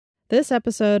This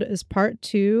episode is part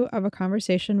 2 of a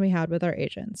conversation we had with our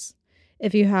agents.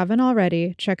 If you haven't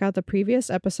already, check out the previous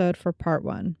episode for part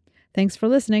 1. Thanks for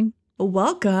listening.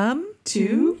 Welcome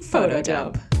to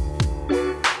Photodump.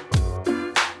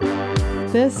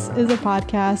 This is a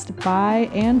podcast by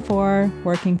and for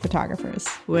working photographers.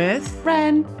 With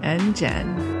Ren and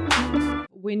Jen.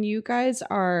 When you guys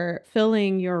are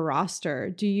filling your roster,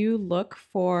 do you look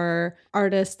for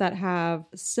artists that have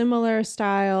similar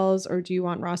styles, or do you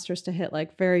want rosters to hit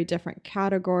like very different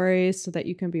categories so that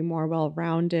you can be more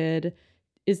well-rounded?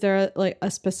 Is there like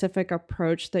a specific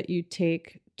approach that you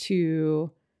take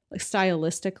to like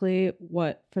stylistically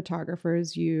what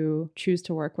photographers you choose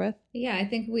to work with? Yeah, I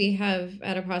think we have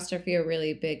at Apostophe a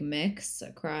really big mix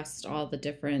across all the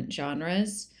different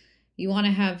genres. You want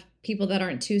to have people that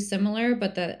aren't too similar,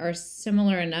 but that are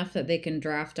similar enough that they can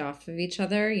draft off of each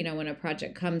other. You know, when a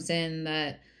project comes in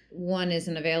that one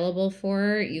isn't available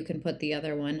for, you can put the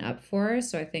other one up for.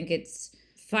 So I think it's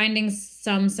finding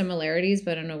some similarities,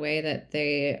 but in a way that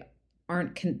they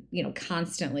aren't,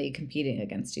 constantly competing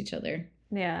against each other.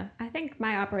 Yeah, I think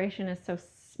my operation is so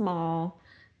small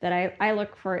that I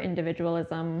look for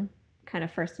individualism kind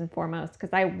of first and foremost,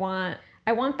 because I want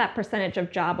that percentage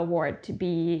of job award to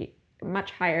be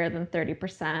much higher than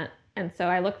 30%. And so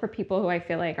I look for people who I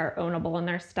feel like are ownable in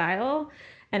their style.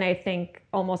 And I think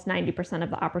almost 90% of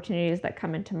the opportunities that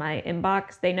come into my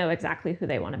inbox, they know exactly who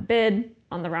they want to bid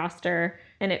on the roster.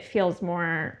 And it feels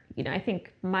more, I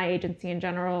think my agency in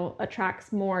general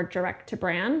attracts more direct to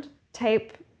brand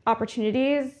type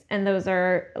opportunities. And those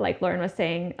are, like Lauren was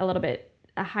saying,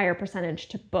 a higher percentage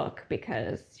to book,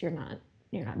 because you're not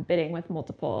bidding with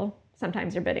multiple.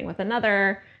 Sometimes you're bidding with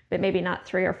another, but maybe not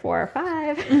 3 or 4 or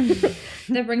 5.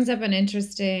 That brings up an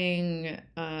interesting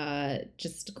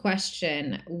just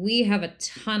question. We have a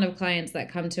ton of clients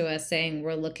that come to us saying,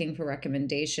 we're looking for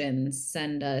recommendations.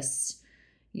 Send us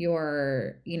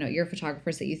your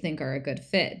photographers that you think are a good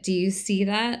fit. Do you see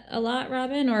that a lot,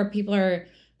 Robin? Or people are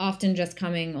often just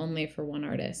coming only for one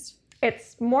artist?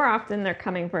 It's more often they're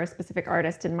coming for a specific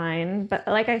artist in mind. But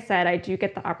like I said, I do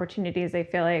get the opportunities, I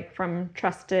feel like, from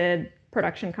trusted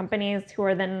production companies who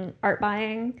are then art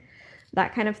buying,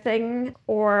 that kind of thing,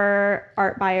 or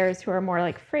art buyers who are more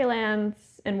like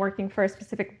freelance and working for a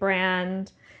specific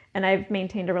brand. And I've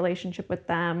maintained a relationship with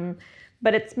them,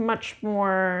 but it's much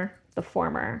more the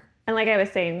former. And like I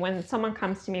was saying, when someone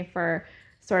comes to me for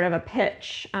sort of a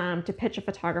pitch, to pitch a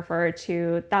photographer or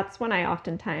two, that's when I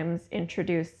oftentimes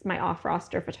introduce my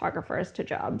off-roster photographers to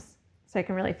jobs. So I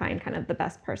can really find kind of the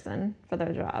best person for the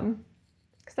job,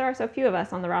 because there are so few of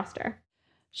us on the roster.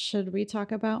 Should we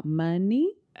talk about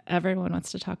money? Everyone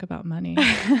wants to talk about money.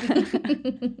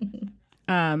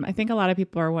 I think a lot of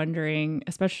people are wondering,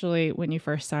 especially when you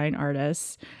first sign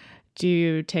artists, do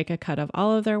you take a cut of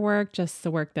all of their work, just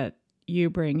the work that you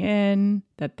bring in,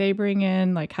 that they bring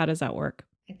in? Like, how does that work?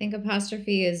 I think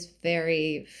Apostophe is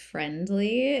very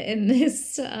friendly in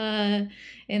this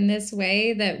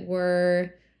way that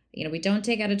we don't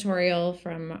take editorial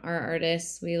from our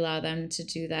artists. We allow them to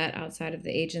do that outside of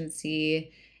the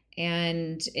agency.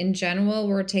 And in general,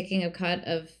 we're taking a cut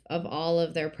of all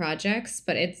of their projects,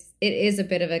 but it is a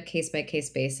bit of a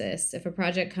case-by-case basis. If a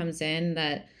project comes in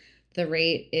that the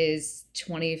rate is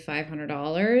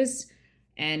 $2,500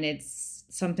 and it's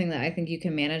something that I think you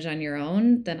can manage on your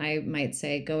own, then I might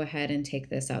say, go ahead and take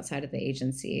this outside of the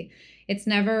agency. It's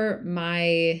never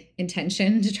my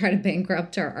intention to try to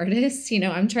bankrupt our artists.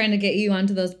 I'm trying to get you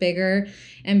onto those bigger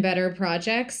and better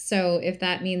projects. So if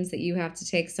that means that you have to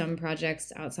take some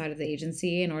projects outside of the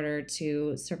agency in order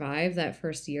to survive that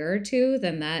first year or two,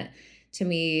 then that to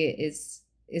me is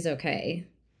okay.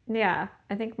 Yeah,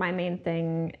 I think my main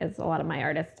thing is a lot of my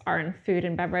artists are in food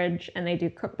and beverage, and they do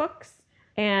cookbooks.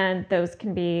 And those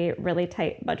can be really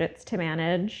tight budgets to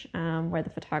manage, where the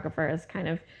photographer is kind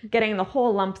of getting the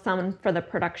whole lump sum for the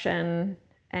production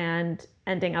and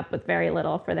ending up with very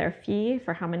little for their fee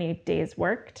for how many days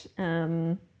worked.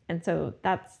 And so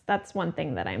that's one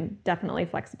thing that I'm definitely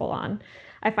flexible on.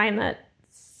 I find that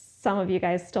some of you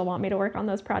guys still want me to work on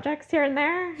those projects here and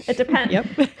there. It depends. Yep.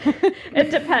 It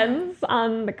depends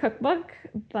on the cookbook,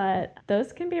 but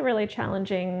those can be really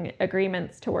challenging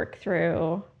agreements to work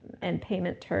through and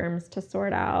payment terms to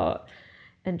sort out,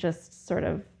 and just sort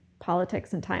of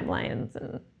politics and timelines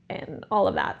and all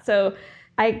of that. So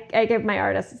I give my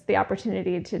artists the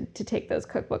opportunity to take those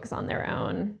cookbooks on their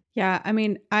own. Yeah, I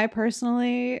mean, I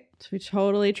personally, to be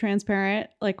totally transparent,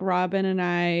 like Robin and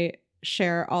I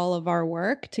share all of our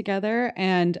work together,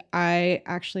 and I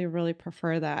actually really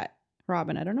prefer that.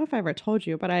 Robin, I don't know if I ever told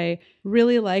you, but I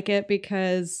really like it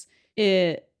because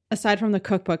it aside from the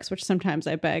cookbooks, which sometimes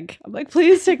I beg, I'm like,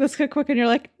 please take this cookbook. And you're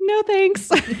like, no, thanks.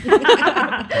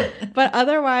 But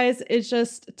otherwise, it's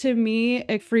just, to me,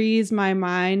 it frees my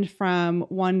mind from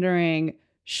wondering,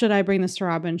 should I bring this to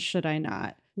Robin? Should I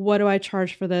not? What do I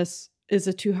charge for this? Is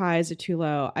it too high? Is it too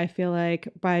low? I feel like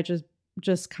by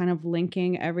just kind of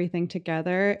linking everything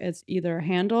together, it's either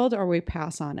handled or we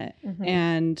pass on it. Mm-hmm.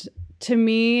 And to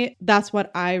me, that's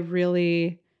what I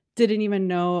really didn't even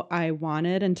know I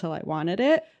wanted until I wanted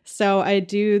it. So I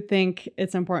do think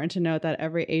it's important to note that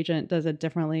every agent does it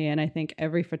differently. And I think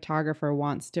every photographer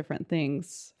wants different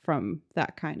things from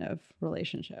that kind of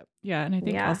relationship. Yeah. And I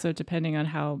think also depending on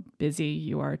how busy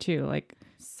you are too, like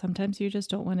sometimes you just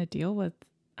don't want to deal with,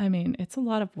 I mean, it's a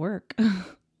lot of work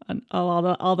on all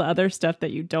the other stuff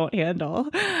that you don't handle.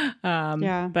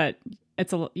 But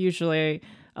it's usually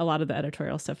a lot of the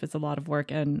editorial stuff is a lot of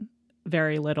work and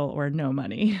very little or no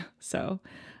money. So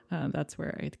that's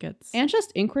where it gets. And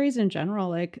just inquiries in general,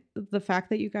 like the fact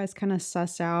that you guys kind of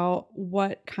suss out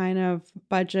what kind of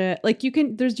budget, like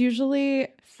there's usually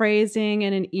phrasing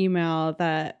in an email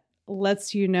that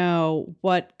lets you know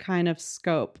what kind of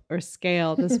scope or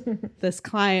scale this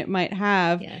client might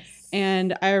have. Yes.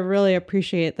 And I really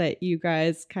appreciate that you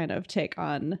guys kind of take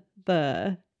on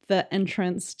the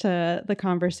entrance to the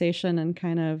conversation and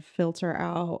kind of filter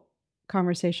out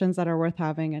conversations that are worth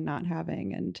having and not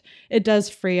having. And it does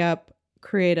free up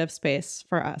creative space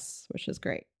for us, which is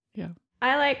great. Yeah.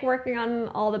 I like working on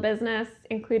all the business,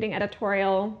 including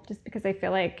editorial, just because I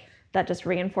feel like that just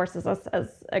reinforces us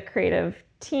as a creative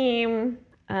team.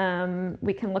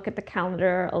 We can look at the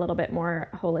calendar a little bit more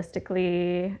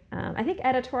holistically. I think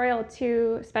editorial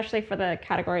too, especially for the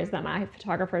categories that my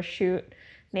photographers shoot,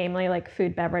 namely like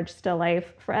food, beverage, still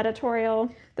life for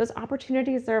editorial. Those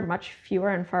opportunities are much fewer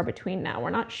and far between now. We're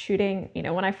not shooting,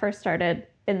 when I first started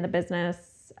in the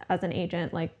business as an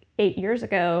agent like 8 years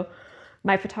ago,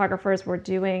 my photographers were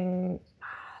doing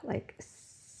like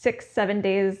 6-7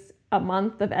 days a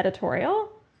month of editorial.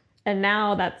 And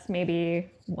now that's maybe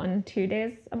 1-2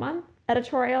 days a month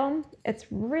editorial. It's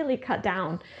really cut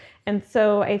down. And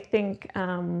so I think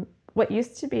what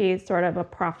used to be sort of a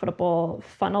profitable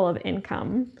funnel of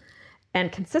income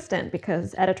and consistent,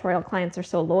 because editorial clients are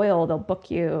so loyal, they'll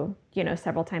book you,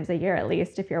 several times a year at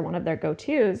least if you're one of their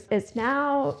go-tos, is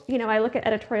now, I look at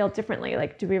editorial differently.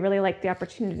 Like, do we really like the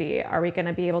opportunity? Are we going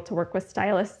to be able to work with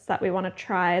stylists that we want to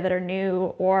try that are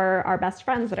new, or our best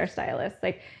friends that are stylists?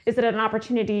 Like, is it an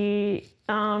opportunity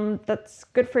that's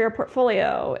good for your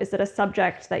portfolio? Is it a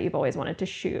subject that you've always wanted to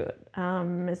shoot?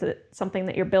 Is it something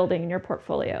that you're building in your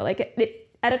portfolio? Like,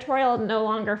 editorial no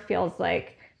longer feels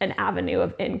like an avenue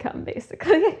of income,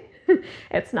 basically.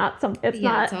 It's not.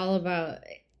 It's all about,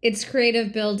 it's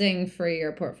creative building for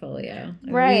your portfolio.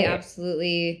 Right.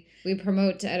 We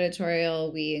promote to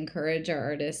editorial. We encourage our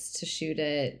artists to shoot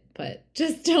it, but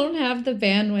just don't have the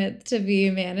bandwidth to be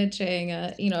managing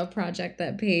a project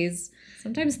that pays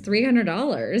sometimes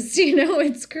 $300.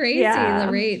 It's crazy, the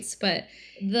rates. But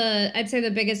I'd say the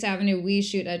biggest avenue we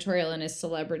shoot editorial in is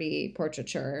celebrity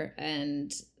portraiture,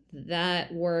 and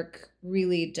that work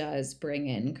really does bring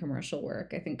in commercial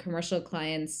work. I think commercial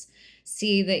clients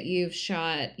see that you've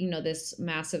shot, this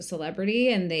massive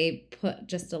celebrity, and they put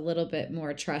just a little bit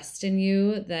more trust in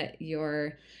you that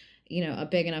you're, a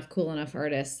big enough, cool enough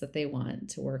artist that they want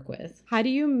to work with. How do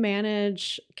you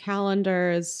manage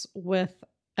calendars with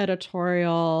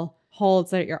editorial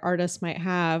holds that your artist might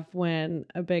have when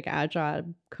a big ad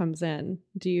job comes in?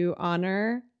 Do you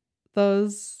honor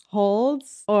those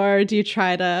holds, or do you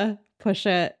try to push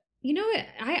it?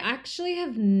 I actually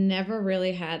have never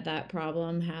really had that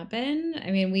problem happen.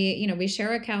 I mean, we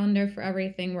share a calendar for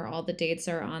everything where all the dates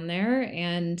are on there,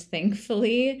 and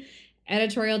thankfully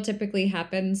editorial typically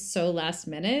happens so last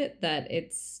minute that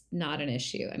it's not an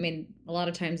issue. I mean, a lot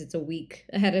of times it's a week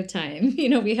ahead of time.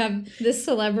 We have this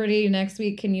celebrity next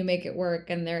week, can you make it work?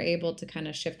 And they're able to kind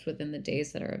of shift within the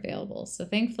days that are available. So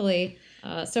thankfully,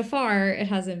 so far it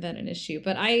hasn't been an issue,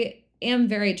 but I am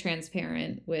very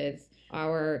transparent with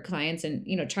our clients and,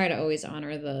 try to always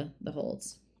honor the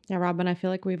holds. Yeah, Robin, I feel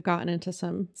like we've gotten into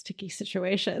some sticky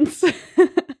situations.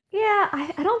 Yeah,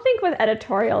 I don't think with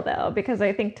editorial though, because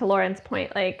I think to Lauren's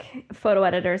point, like photo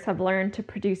editors have learned to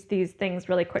produce these things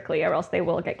really quickly, or else they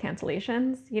will get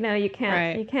cancellations. You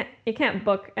can't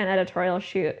book an editorial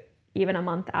shoot even a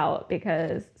month out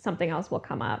because something else will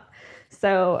come up.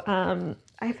 So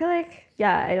I feel like,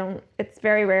 it's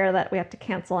very rare that we have to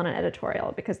cancel on an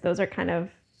editorial, because those are kind of,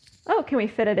 can we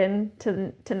fit it in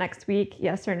to next week?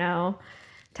 Yes or no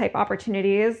type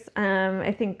opportunities.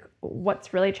 I think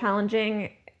what's really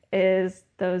challenging is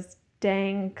those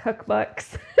dang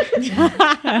cookbooks.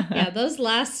 Yeah, those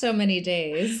last so many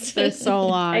days. They're so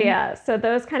long. Yeah, so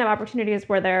those kind of opportunities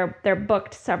where they're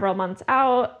booked several months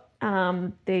out,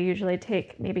 they usually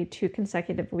take maybe 2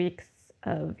 consecutive weeks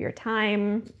of your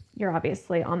time. You're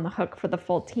obviously on the hook for the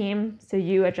full team. So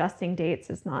you adjusting dates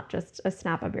is not just a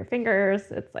snap of your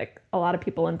fingers. It's like a lot of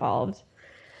people involved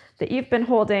that you've been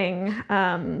holding.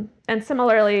 And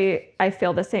similarly, I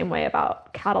feel the same way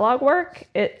about catalog work.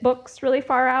 It books really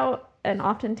far out and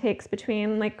often takes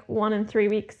between like 1 and 3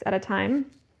 weeks at a time.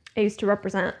 I used to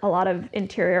represent a lot of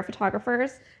interior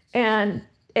photographers, and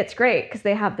it's great because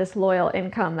they have this loyal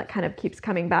income that kind of keeps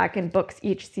coming back and books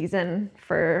each season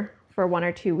for 1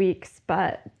 or 2 weeks.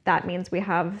 But that means we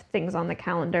have things on the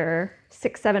calendar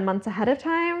 6-7 months ahead of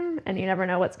time, and you never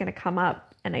know what's going to come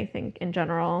up. And I think in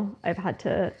general, I've had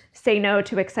to say no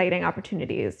to exciting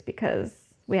opportunities because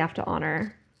we have to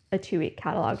honor a 2-week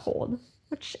catalog hold,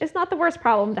 which is not the worst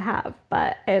problem to have,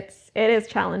 but it is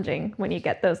challenging when you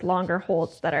get those longer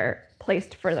holds that are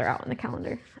placed further out in the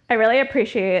calendar. I really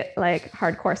appreciate like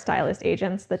hardcore stylist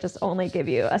agents that just only give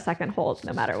you a second hold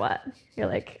no matter what. You're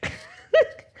like,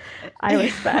 I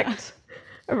respect.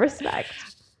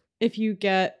 If you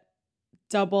get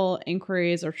double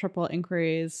inquiries or triple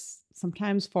inquiries,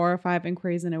 sometimes 4 or 5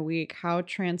 inquiries in a week, how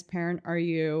transparent are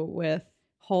you with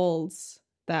holds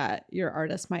that your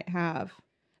artist might have?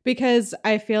 Because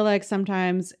I feel like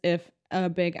sometimes if a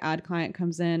big ad client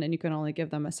comes in and you can only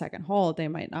give them a second hold, they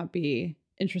might not be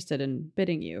interested in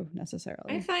bidding you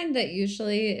necessarily. I find that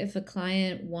usually if a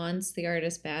client wants the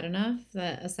artist bad enough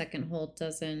that a second hold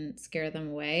doesn't scare them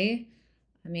away.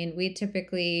 I mean, we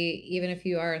typically, even if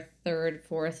you are a 3rd,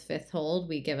 4th, 5th hold,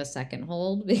 we give a second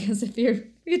hold, because if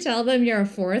you tell them you're a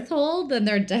 4th hold, then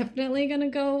they're definitely going to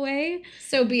go away.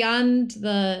 So beyond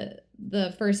the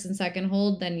 1st and 2nd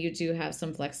hold, then you do have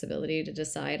some flexibility to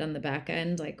decide on the back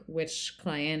end, like which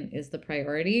client is the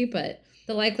priority. But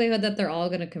the likelihood that they're all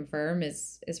going to confirm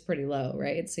is pretty low,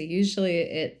 right? So usually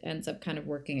it ends up kind of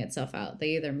working itself out.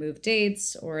 They either move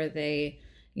dates or they,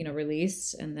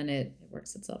 release, and then it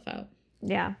works itself out.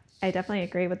 Yeah, I definitely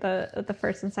agree with the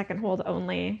 1st and 2nd hold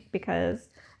only, because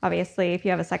obviously if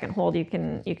you have a second hold, you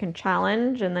can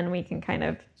challenge, and then we can kind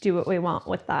of do what we want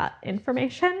with that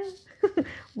information.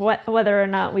 whether or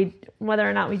not we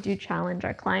do challenge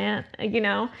our client,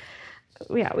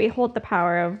 we hold the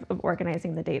power of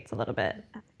organizing the dates a little bit.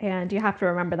 And you have to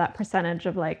remember that percentage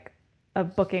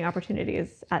of booking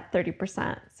opportunities at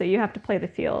 30%. So you have to play the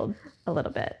field a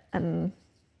little bit. And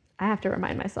I have to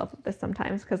remind myself of this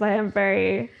sometimes because I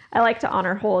like to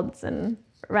honor holds. And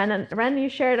Ren, you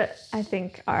shared, I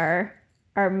think, our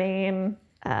main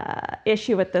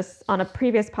issue with this on a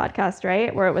previous podcast,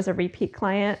 right? Where it was a repeat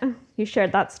client. You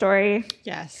shared that story.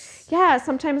 Yes. Yeah.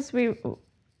 Sometimes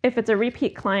if it's a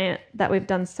repeat client that we've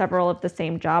done several of the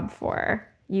same job for,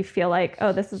 you feel like,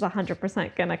 oh, this is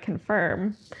 100% going to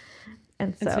confirm.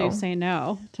 And so you say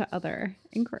no to other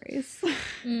inquiries.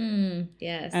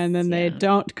 Yes. And then they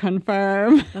don't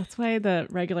confirm. That's why the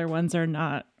regular ones are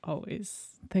not always.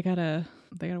 They gotta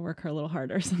work her a little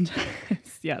harder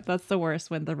sometimes. Yeah, that's the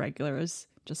worst, when the regulars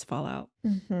just fall out.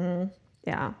 Mm-hmm.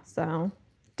 Yeah. So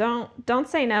don't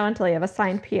say no until you have a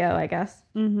signed PO, I guess.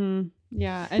 Mm-hmm.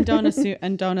 Yeah, and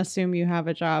don't assume you have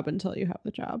a job until you have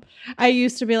the job. I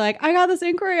used to be like, I got this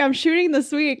inquiry, I'm shooting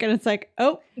this week, and it's like,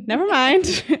 oh, never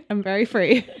mind, I'm very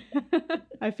free.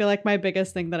 I feel like my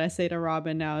biggest thing that I say to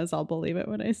Robin now is I'll believe it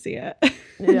when I see it.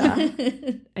 Yeah.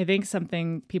 I think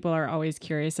something people are always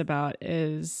curious about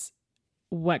is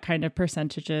what kind of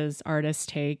percentages artists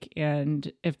take,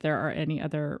 and if there are any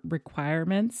other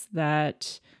requirements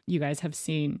that you guys have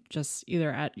seen just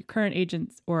either at your current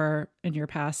agents or in your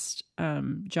past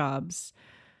jobs,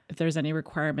 if there's any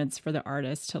requirements for the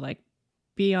artist to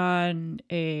be on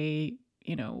a,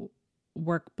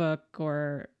 workbook,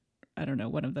 or I don't know,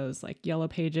 one of those yellow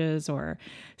pages, or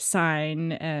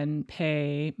sign and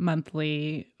pay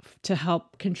monthly to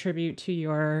help contribute to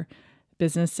your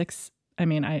business.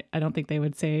 I don't think they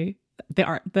would say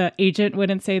the agent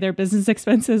wouldn't say their business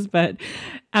expenses, but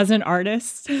as an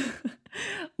artist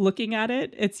looking at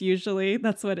it, it's usually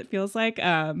that's what it feels like.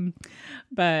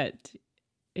 But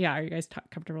yeah, are you guys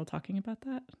comfortable talking about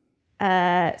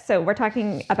that? So we're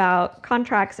talking about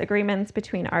contracts, agreements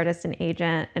between artist and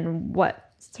agent, and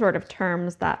what sort of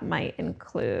terms that might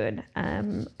include.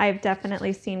 I've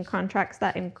definitely seen contracts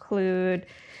that include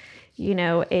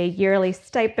a yearly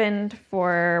stipend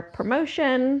for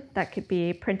promotion. That could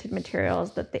be printed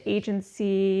materials that the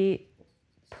agency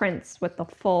prints with the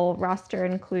full roster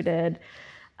included,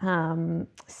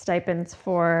 stipends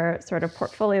for sort of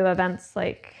portfolio events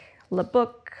like Le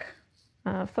Book,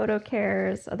 photo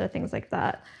cares, other things like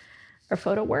that. or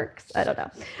PhotoWorks. I don't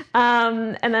know.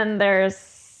 And then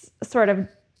there's sort of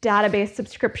database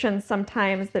subscriptions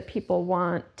sometimes that people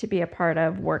want to be a part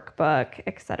of, workbook,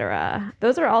 etc.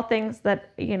 Those are all things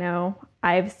that,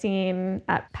 I've seen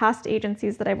at past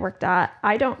agencies that I've worked at.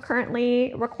 I don't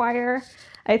currently require.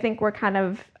 I think we're kind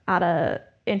of at a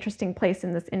interesting place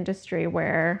in this industry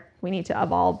where we need to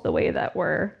evolve the way that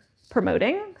we're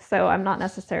promoting. So I'm not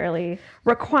necessarily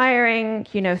requiring,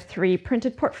 3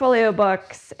 printed portfolio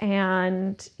books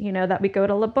and, that we go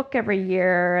to the book every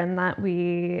year and that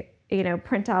we,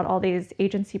 print out all these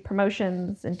agency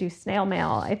promotions and do snail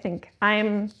mail. I think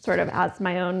I'm sort of, as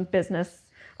my own business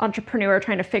entrepreneur,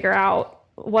 trying to figure out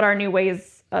what our new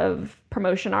ways of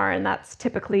promotion are. And that's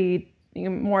typically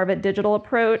more of a digital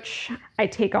approach. I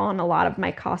take on a lot of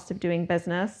my cost of doing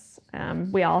business.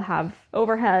 We all have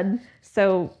overhead.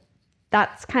 So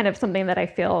that's kind of something that I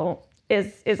feel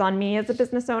is on me as a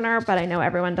business owner, but I know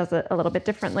everyone does it a little bit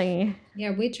differently.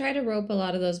 Yeah, we try to rope a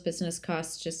lot of those business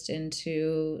costs just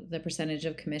into the percentage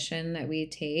of commission that we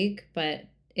take, but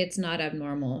it's not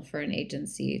abnormal for an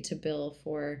agency to bill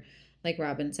for, like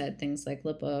Robin said, things like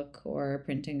the book or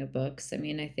printing of books. I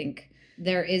mean, I think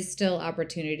there is still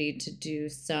opportunity to do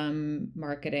some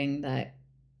marketing that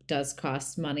does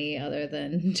cost money other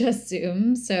than just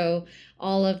Zoom. So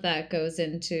all of that goes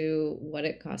into what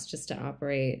it costs just to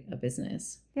operate a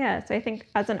business. Yeah. So I think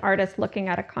as an artist looking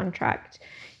at a contract,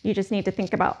 you just need to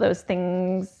think about those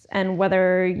things and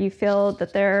whether you feel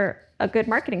that they're a good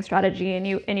marketing strategy and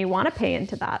you want to pay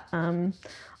into that.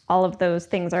 All of those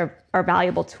things are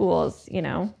valuable tools,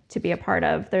 to be a part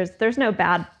of. There's no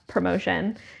bad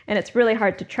promotion, and it's really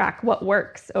hard to track what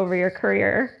works over your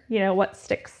career, what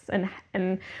sticks.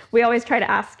 And we always try to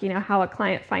ask, how a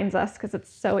client finds us, because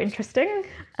it's so interesting.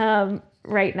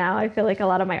 Right now, I feel like a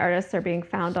lot of my artists are being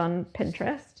found on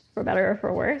Pinterest, for better or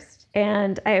for worse.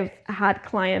 And I've had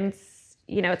clients,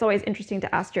 it's always interesting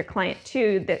to ask your client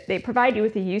too, that they provide you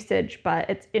with a usage, but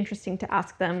it's interesting to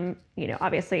ask them,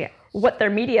 obviously what their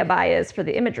media buy is for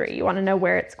the imagery. You want to know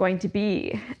where it's going to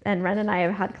be. And Ren and I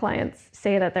have had clients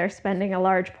say that they're spending a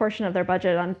large portion of their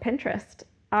budget on Pinterest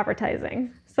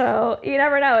advertising. So you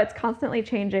never know, it's constantly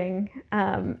changing.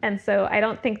 And so I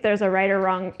don't think there's a right or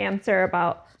wrong answer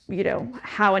about,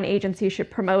 how an agency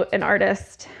should promote an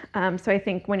artist. So I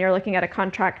think when you're looking at a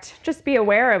contract, just be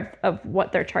aware of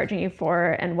what they're charging you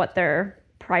for and what they're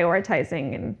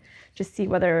prioritizing, and just see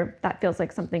whether that feels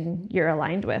like something you're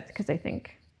aligned with. Because I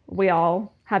think we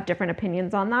all have different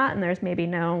opinions on that, and there's maybe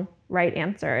no right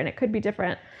answer. And it could be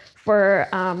different for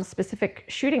specific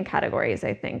shooting categories,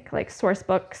 I think, like source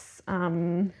books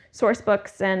and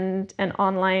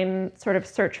online sort of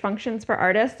search functions for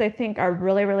artists, I think are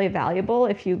really, really valuable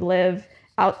if you live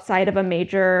outside of a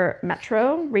major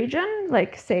metro region,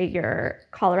 like say you're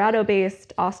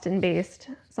Colorado-based, Austin-based,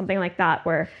 something like that,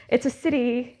 where it's a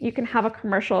city, you can have a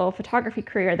commercial photography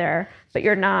career there, but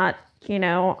you're not,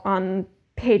 on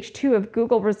page 2 of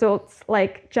Google results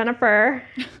like Jennifer.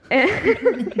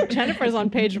 Jennifer's on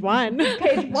page 1.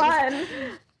 Page 1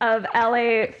 of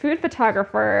LA food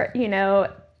photographer.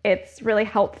 It's really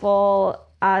helpful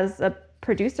as a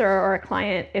producer or a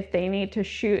client if they need to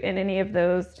shoot in any of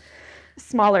those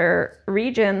smaller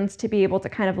regions to be able to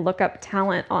kind of look up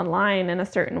talent online in a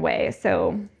certain way.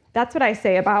 So that's what I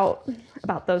say about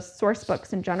those source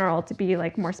books in general, to be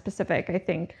like more specific. I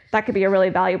think that could be a really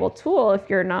valuable tool if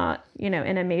you're not, in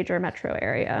a major metro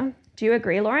area. Do you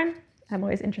agree, Lauren? I'm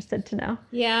always interested to know.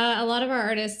 Yeah, a lot of our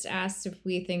artists asked if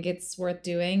we think it's worth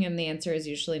doing, and the answer is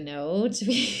usually no, to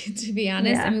be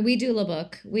honest. Yeah. I mean, we do Le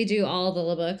Book. We do all the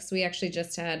Le Books. We actually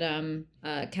just had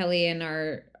Kelly and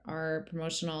our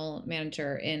promotional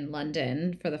manager in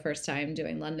London for the first time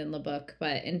doing London Le Book.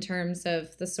 But in terms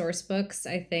of the source books,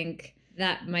 I think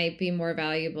that might be more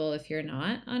valuable if you're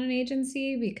not on an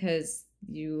agency, because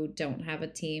you don't have a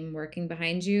team working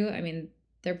behind you. I mean,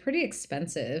 they're pretty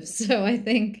expensive. So I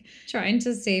think trying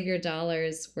to save your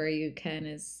dollars where you can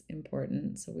is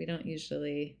important. So we don't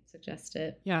usually suggest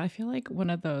it. Yeah, I feel like one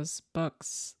of those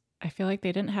books, I feel like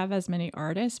they didn't have as many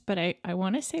artists, but I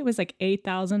want to say it was like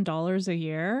 $8,000 a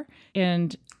year.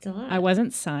 And I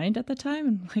wasn't signed at the time.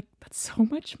 And like, that's so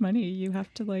much money you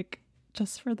have to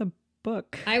just for the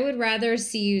book. I would rather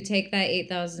see you take that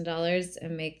 $8,000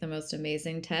 and make the most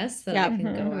amazing tests that I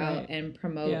can go out and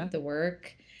promote the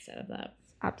work instead of that.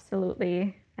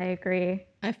 Absolutely. I agree.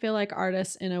 I feel like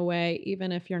artists, in a way,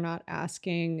 even if you're not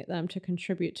asking them to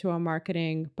contribute to a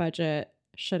marketing budget,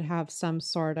 should have some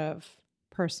sort of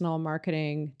personal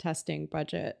marketing testing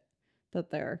budget that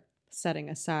they're setting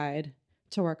aside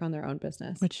to work on their own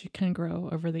business. Which can grow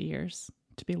over the years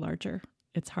to be larger.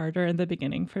 It's harder in the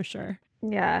beginning for sure.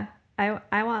 Yeah.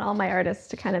 I want all my artists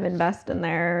to kind of invest in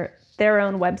their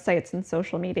own websites and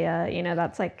social media.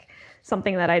 That's like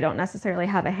something that I don't necessarily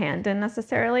have a hand in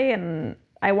necessarily. And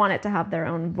I want it to have their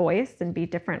own voice and be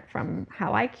different from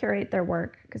how I curate their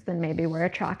work, because then maybe we're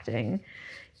attracting,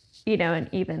 an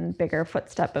even bigger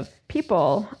footstep of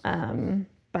people.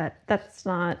 But that's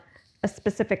not a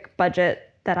specific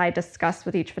budget that I discuss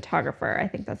with each photographer. I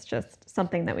think that's just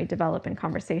something that we develop in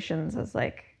conversations as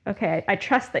like, okay, I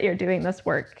trust that you're doing this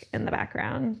work in the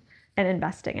background and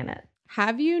investing in it.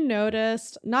 Have you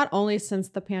noticed, not only since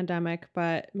the pandemic,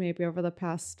 but maybe over the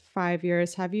past 5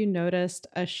 years, have you noticed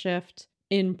a shift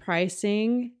in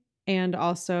pricing and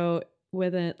also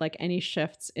with it, like any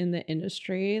shifts in the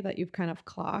industry that you've kind of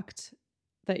clocked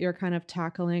that you're kind of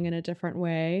tackling in a different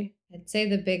way? I'd say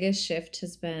the biggest shift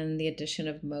has been the addition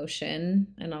of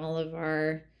motion and all of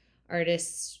our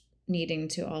artists needing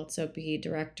to also be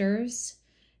directors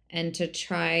and to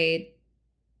try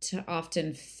to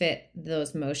often fit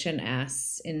those motion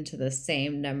asks into the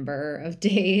same number of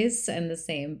days and the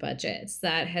same budgets.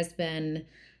 That has been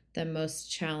the most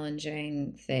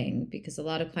challenging thing, because a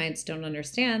lot of clients don't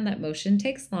understand that motion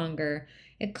takes longer.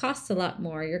 It costs a lot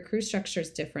more. Your crew structure is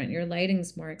different. Your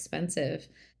lighting's more expensive.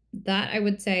 That, I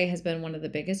would say, has been one of the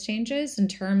biggest changes in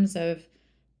terms of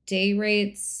day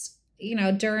rates.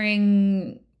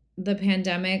 During the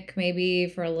pandemic, maybe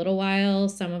for a little while,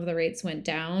 some of the rates went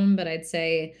down, but I'd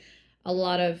say a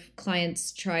lot of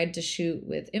clients tried to shoot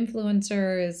with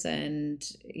influencers and,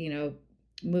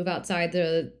 move outside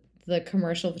the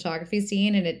commercial photography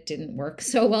scene, and it didn't work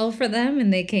so well for them,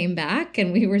 and they came back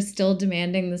and we were still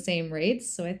demanding the same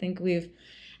rates. So I think we've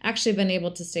actually been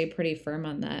able to stay pretty firm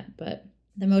on that, but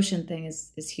the motion thing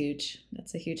is huge.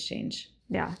 That's a huge change.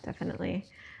 Yeah, definitely.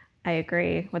 I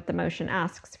agree with the motion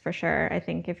asks for sure. I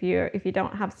think if you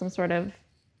don't have some sort of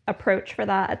approach for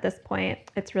that at this point,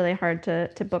 it's really hard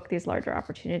to book these larger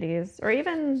opportunities or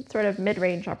even sort of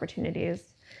mid-range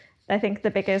opportunities. I think the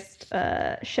biggest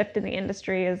shift in the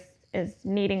industry is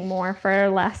needing more for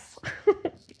less.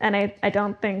 And I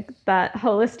don't think that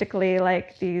holistically,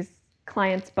 like, these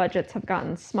clients' budgets have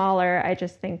gotten smaller. I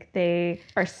just think they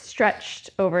are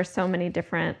stretched over so many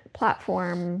different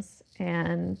platforms.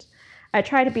 And I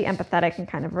try to be empathetic and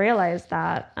kind of realize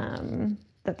that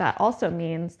that also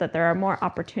means that there are more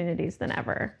opportunities than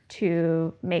ever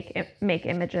to make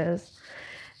images.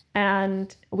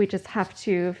 And we just have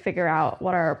to figure out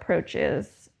what our approach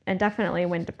is and definitely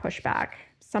when to push back.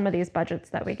 Some of these budgets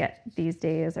that we get these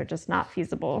days are just not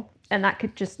feasible. And that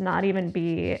could just not even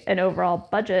be an overall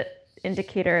budget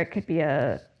indicator. It could be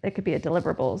a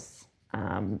deliverables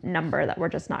number that we're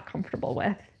just not comfortable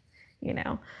with.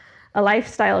 A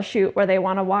lifestyle shoot where they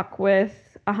want to walk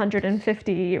with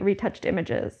 150 retouched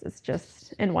images is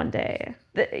just in one day.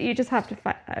 You just have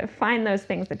to find those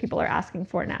things that people are asking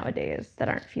for nowadays that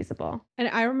aren't feasible. And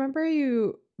I remember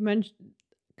you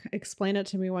explained it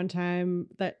to me one time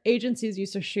that agencies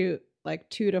used to shoot like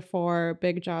 2 to 4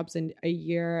 big jobs in a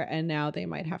year, and now they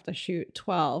might have to shoot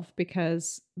 12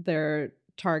 because their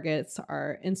targets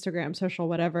are Instagram, social,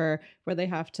 whatever, where they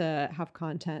have to have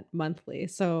content monthly.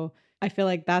 So I feel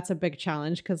like that's a big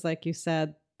challenge because, like you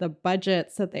said, the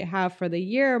budgets that they have for the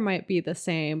year might be the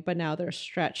same, but now they're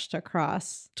stretched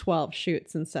across 12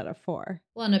 shoots instead of 4.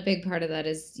 Well, and a big part of that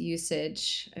is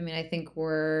usage. I mean, I think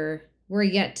we're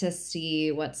yet to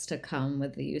see what's to come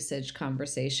with the usage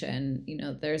conversation.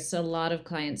 There's a lot of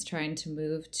clients trying to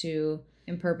move to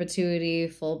in perpetuity,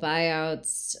 full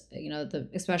buyouts,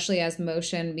 especially as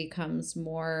motion becomes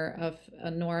more of a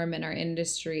norm in our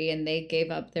industry, and they gave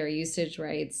up their usage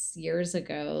rights years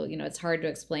ago. It's hard to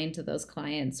explain to those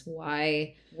clients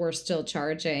why we're still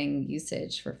charging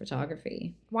usage for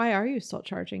photography. Why are you still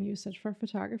charging usage for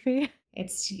photography?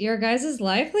 It's your guys'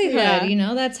 livelihood.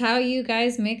 Yeah. That's how you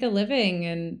guys make a living,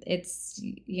 and it's,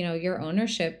 your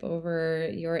ownership over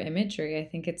your imagery. I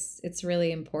think it's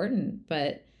really important,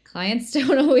 but clients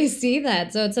don't always see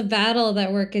that. So it's a battle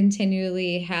that we're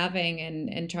continually having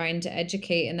and trying to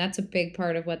educate. And that's a big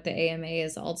part of what the AMA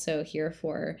is also here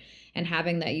for, and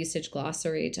having that usage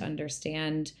glossary to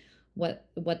understand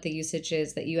what the usage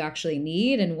is that you actually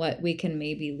need and what we can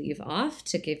maybe leave off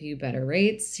to give you better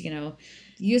rates.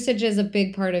 Usage is a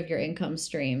big part of your income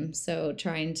stream. So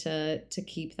trying to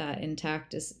keep that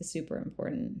intact is super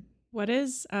important. What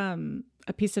is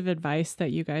a piece of advice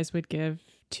that you guys would give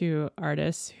to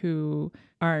artists who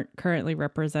aren't currently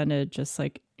represented, just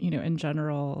like, in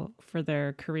general for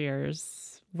their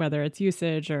careers, whether it's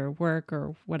usage or work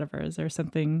or whatever? Is there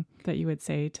something that you would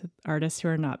say to artists who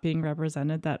are not being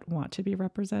represented that want to be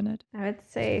represented? I would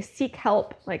say seek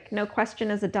help. Like, no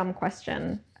question is a dumb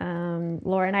question.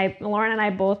 Lauren and I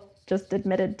both just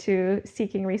admitted to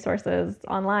seeking resources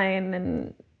online,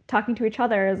 and talking to each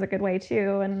other is a good way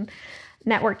too. And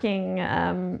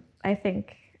networking, I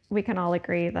think we can all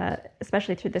agree that,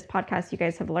 especially through this podcast, you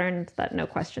guys have learned that no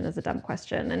question is a dumb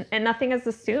question, and nothing is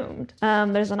assumed.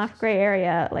 There's enough gray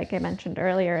area, like I mentioned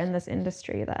earlier, in this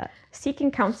industry that seeking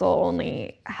counsel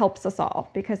only helps us all.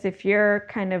 Because if you're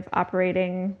kind of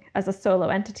operating as a solo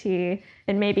entity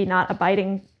and maybe not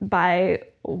abiding by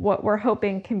what we're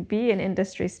hoping can be an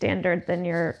industry standard, then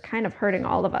you're kind of hurting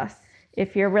all of us.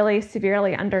 If you're really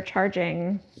severely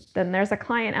undercharging, then there's a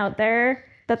client out there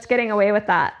that's getting away with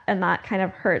that, and that kind of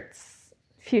hurts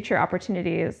future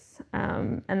opportunities.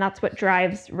 And that's what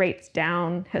drives rates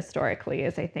down historically,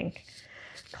 is I think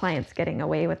clients getting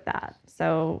away with that.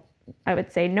 So I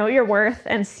would say know your worth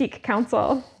and seek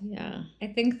counsel. Yeah. I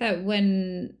think that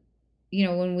when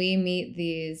we meet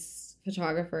these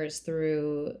photographers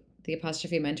through the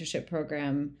Apostophe mentorship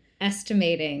program,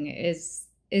 estimating is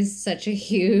such a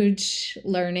huge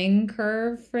learning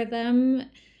curve for them.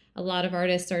 A lot of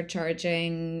artists are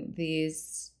charging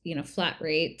these, flat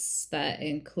rates that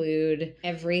include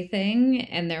everything,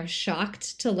 and they're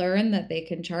shocked to learn that they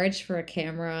can charge for a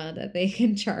camera, that they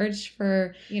can charge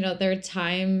for, their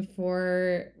time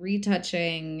for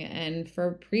retouching and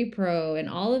for pre-pro and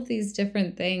all of these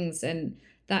different things. And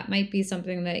that might be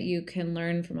something that you can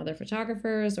learn from other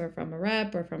photographers or from a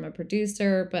rep or from a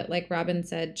producer. But like Robin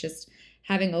said, just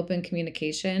having open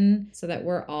communication so that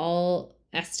we're all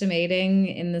estimating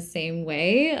in the same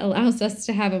way allows us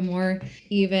to have a more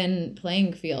even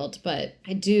playing field. But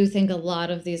I do think a lot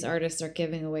of these artists are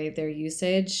giving away their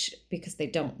usage because they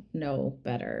don't know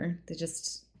better.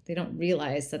 They don't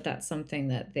realize that that's something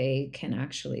that they can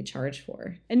actually charge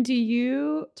for. And do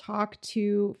you talk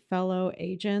to fellow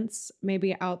agents,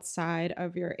 maybe outside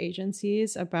of your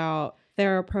agencies, about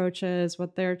their approaches,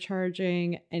 what they're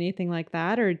charging, anything like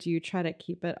that? Or do you try to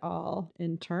keep it all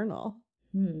internal?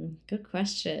 Good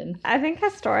question. I think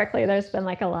historically there's been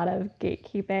like a lot of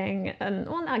gatekeeping, and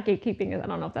well, not gatekeeping, I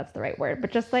don't know if that's the right word,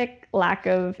 but just like lack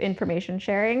of information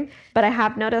sharing. But I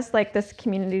have noticed like this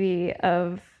community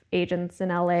of agents in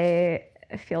LA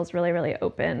feels really, really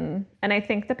open. And I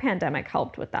think the pandemic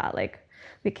helped with that. Like,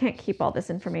 we can't keep all this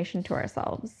information to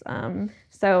ourselves.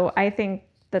 So I think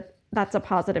that that's a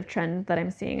positive trend that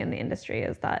I'm seeing in the industry,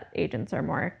 is that agents are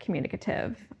more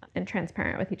communicative and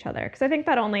transparent with each other. Because I think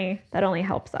that only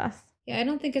helps us. Yeah, I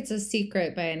don't think it's a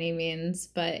secret by any means,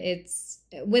 but it's,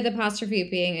 with Apostrophe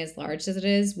being as large as it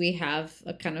is, we have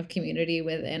a kind of community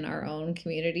within our own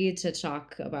community to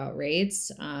talk about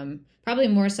rates. Probably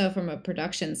more so from a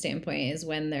production standpoint is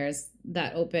when there's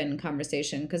that open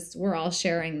conversation, because we're all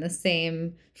sharing the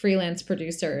same freelance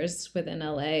producers within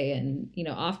LA. And,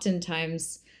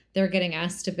 oftentimes they're getting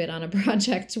asked to bid on a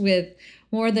project with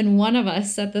more than one of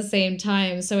us at the same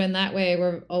time. So in that way,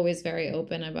 we're always very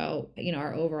open about,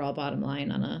 our overall bottom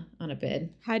line on a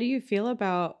bid. How do you feel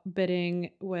about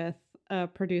bidding with a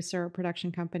producer or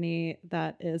production company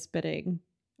that is bidding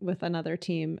with another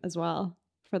team as well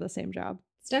for the same job?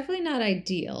 It's definitely not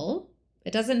ideal.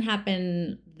 It doesn't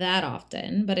happen that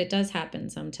often, but it does happen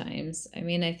sometimes. I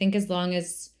mean, I think as long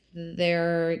as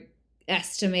they're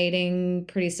estimating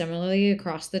pretty similarly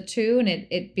across the two, and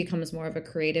it becomes more of a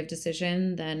creative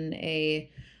decision than a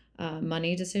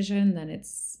money decision, then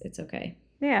it's okay.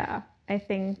 Yeah, I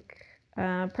think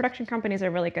production companies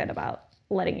are really good about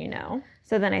letting you know.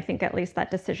 So then I think at least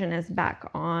that decision is back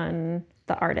on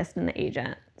the artist and the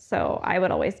agent. So I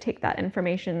would always take that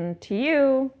information to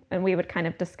you, and we would kind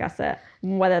of discuss it,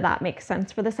 whether that makes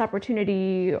sense for this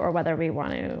opportunity or whether we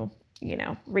want to,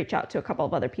 reach out to a couple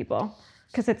of other people.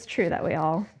 Because it's true that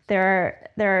there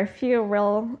are a few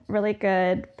really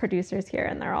good producers here,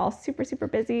 and they're all super, super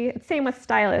busy. It's same with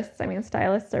stylists. I mean,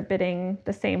 stylists are bidding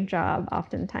the same job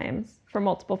oftentimes for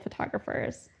multiple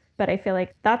photographers. But I feel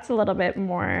like that's a little bit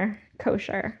more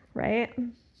kosher, right?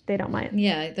 They don't mind.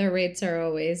 Yeah, their rates are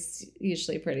always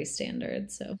usually pretty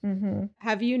standard. So,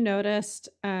 Have you noticed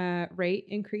rate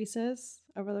increases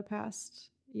over the past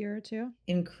year or two?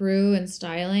 In crew and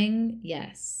styling,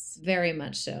 yes, very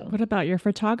much so. What about your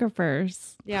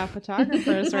photographers? Yeah,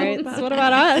 photographers, right? What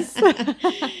about us?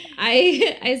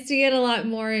 I see it a lot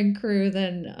more in crew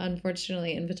than,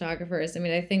 unfortunately, in photographers. I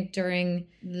mean, I think during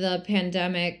the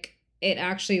pandemic, it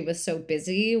actually was so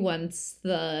busy once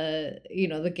the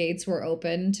gates were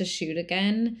open to shoot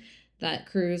again, that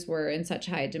crews were in such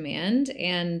high demand,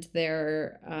 and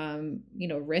their,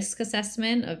 risk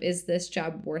assessment of, is this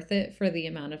job worth it for the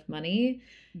amount of money?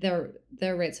 Their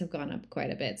rates have gone up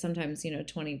quite a bit, sometimes,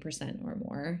 20% or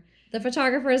more. The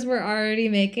photographers were already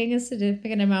making a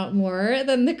significant amount more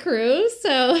than the crew.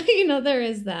 So, there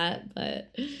is that, but...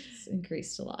 It's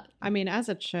increased a lot. I mean, as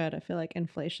it should. I feel like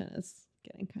inflation is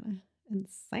getting kind of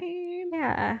insane.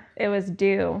 Yeah, it was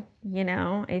due, you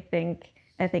know. I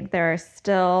think there are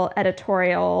still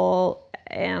editorial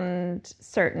and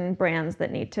certain brands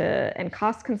that need to, and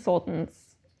cost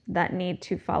consultants that need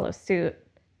to follow suit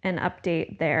and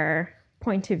update their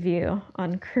point of view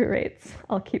on crew rates.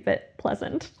 I'll keep it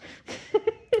pleasant.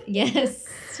 Yes,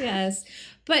 yes.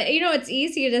 But, you know, it's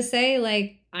easy to say,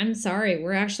 like, I'm sorry,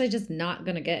 we're actually just not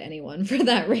going to get anyone for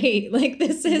that rate. Like,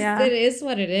 this is, it is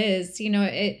what it is. You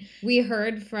know, we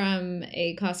heard from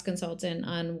a cost consultant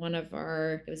on one of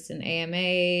our, it was an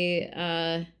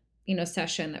AMA, you know,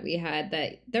 session that we had,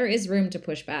 that there is room to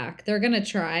push back. They're going to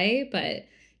try, but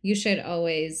you should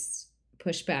always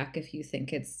push back if you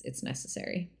think it's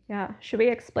necessary. Yeah. Should we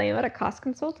explain what a cost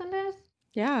consultant is?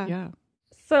 Yeah.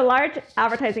 So large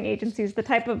advertising agencies, the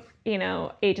type of, you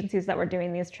know, agencies that we're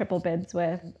doing these triple bids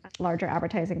with, larger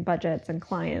advertising budgets and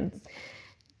clients,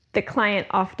 the client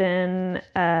often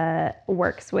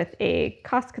works with a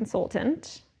cost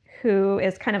consultant who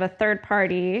is kind of a third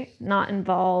party, not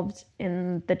involved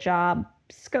in the job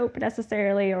scope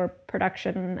necessarily or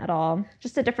production at all,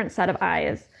 just a different set of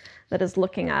eyes that is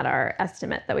looking at our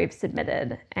estimate that we've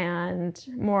submitted and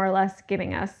more or less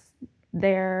giving us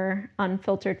their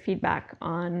unfiltered feedback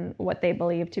on what they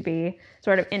believe to be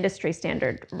sort of industry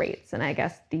standard rates. And I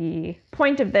guess the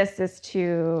point of this is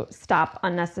to stop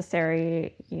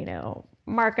unnecessary, you know,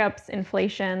 markups,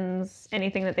 inflations,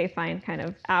 anything that they find kind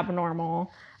of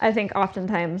abnormal. I think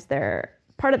oftentimes they're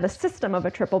part of the system of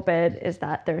a triple bid is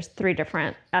that there's 3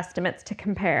 different estimates to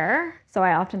compare. So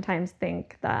I oftentimes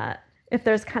think that if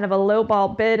there's kind of a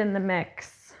lowball bid in the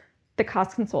mix, the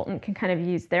cost consultant can kind of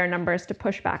use their numbers to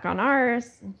push back on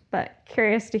ours. But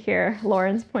curious to hear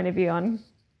Lauren's point of view on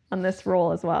this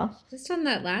role as well. Just on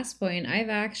that last point, I've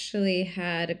actually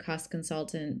had a cost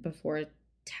consultant before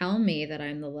tell me that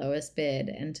I'm the lowest bid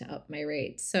and to up my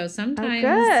rates. So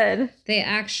sometimes they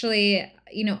actually,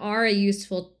 you know, are a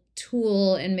useful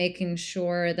tool in making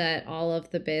sure that all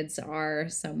of the bids are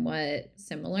somewhat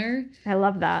similar. I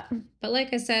love that. But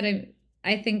like I said,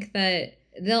 I think that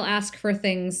they'll ask for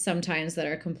things sometimes that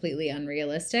are completely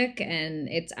unrealistic, and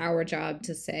it's our job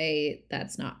to say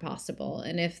that's not possible.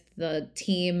 And if the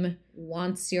team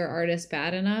wants your artist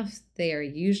bad enough, they are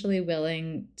usually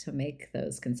willing to make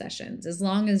those concessions, as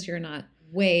long as you're not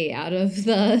way out of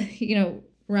the, you know,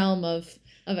 realm of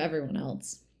everyone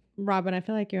else. Robin, I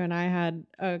feel like you and I had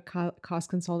a cost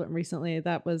consultant recently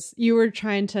that was, you were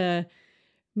trying to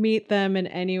meet them in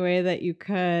any way that you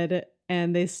could,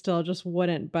 and they still just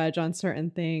wouldn't budge on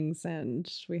certain things.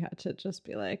 And we had to just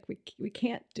be like, we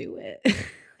can't do it.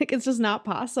 Like, it's just not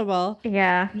possible.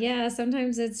 Yeah. Yeah.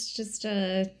 Sometimes it's just,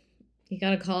 you got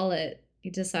to call it.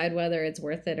 You decide whether it's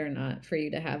worth it or not for you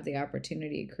to have the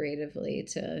opportunity creatively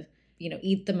to, you know,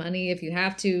 eat the money if you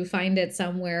have to, find it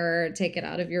somewhere, take it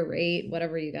out of your rate,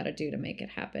 whatever you got to do to make it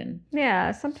happen.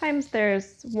 Yeah. Sometimes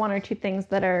there's 1 or 2 things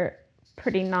that are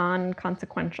pretty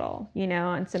non-consequential, you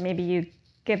know, and so maybe you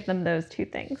give them those 2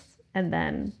 things and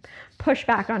then push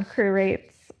back on crew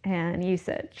rates and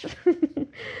usage,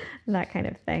 that kind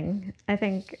of thing. I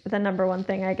think the number 1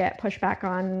 thing I get pushback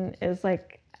on is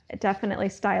like definitely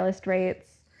stylist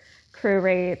rates, crew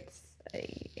rates.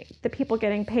 The people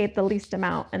getting paid the least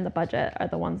amount in the budget are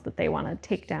the ones that they want to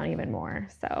take down even more.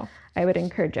 So I would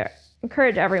encourage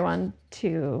everyone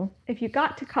to, if you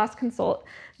got to cost consult,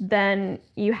 then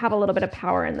you have a little bit of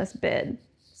power in this bid.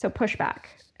 So push back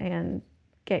and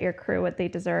get your crew what they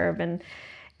deserve, and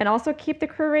also keep the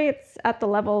crew rates at the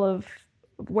level of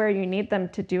where you need them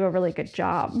to do a really good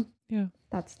job. Yeah.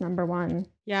 That's number 1.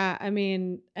 Yeah. I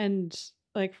mean, and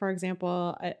like, for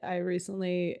example, I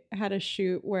recently had a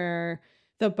shoot where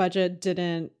the budget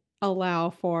didn't allow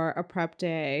for a prep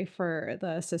day for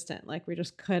the assistant. Like, we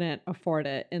just couldn't afford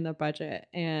it in the budget.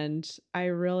 And I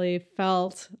really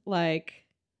felt like,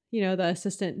 you know, the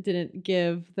assistant didn't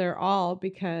give their all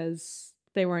because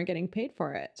they weren't getting paid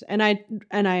for it. And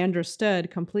I understood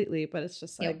completely, but it's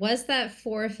just like, was that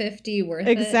 $450 worth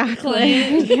exactly.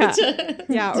 it? Yeah.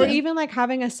 Yeah. Or even like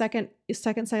having a second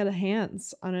set of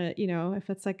hands on a, you know, if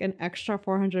it's like an extra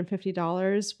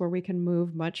 $450 where we can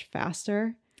move much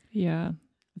faster. Yeah.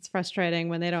 It's frustrating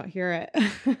when they don't hear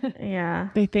it. Yeah.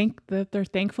 They think that they're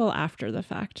thankful after the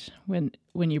fact when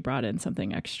you brought in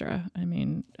something extra. I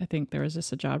mean, I think there was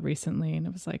just a job recently and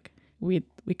it was like, we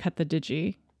cut the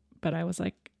digi, but I was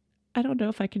like, I don't know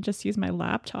if I can just use my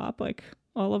laptop, like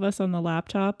all of us on the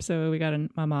laptop. So we got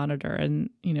a monitor, and,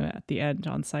 you know, at the end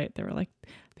on site, they were like,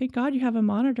 thank God you have a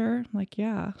monitor. I'm like,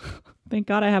 yeah, thank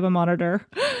God I have a monitor.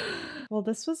 Well,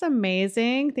 this was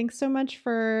amazing. Thanks so much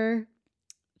for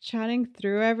chatting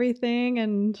through everything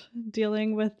and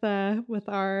dealing with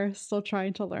our still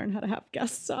trying to learn how to have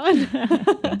guests on.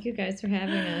 Thank you guys for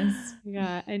having us.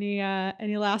 Yeah.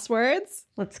 Any last words?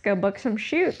 Let's go book some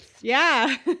shoots.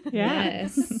 Yeah.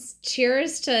 Yes.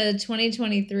 Cheers to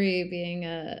 2023 being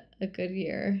a good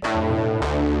year.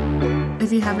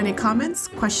 If you have any comments,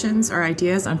 questions, or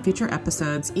ideas on future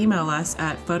episodes, email us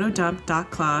at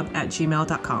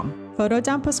photodump.club@gmail.com.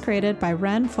 Photodump was created by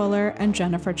Ren Fuller and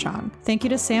Jennifer Chong. Thank you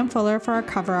to Sam Fuller for our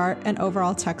cover art and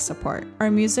overall tech support.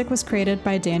 Our music was created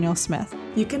by Daniel Smith.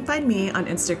 You can find me on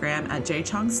Instagram at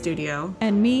jchongstudio.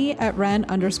 And me at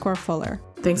Ren_Fuller.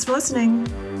 Thanks for listening.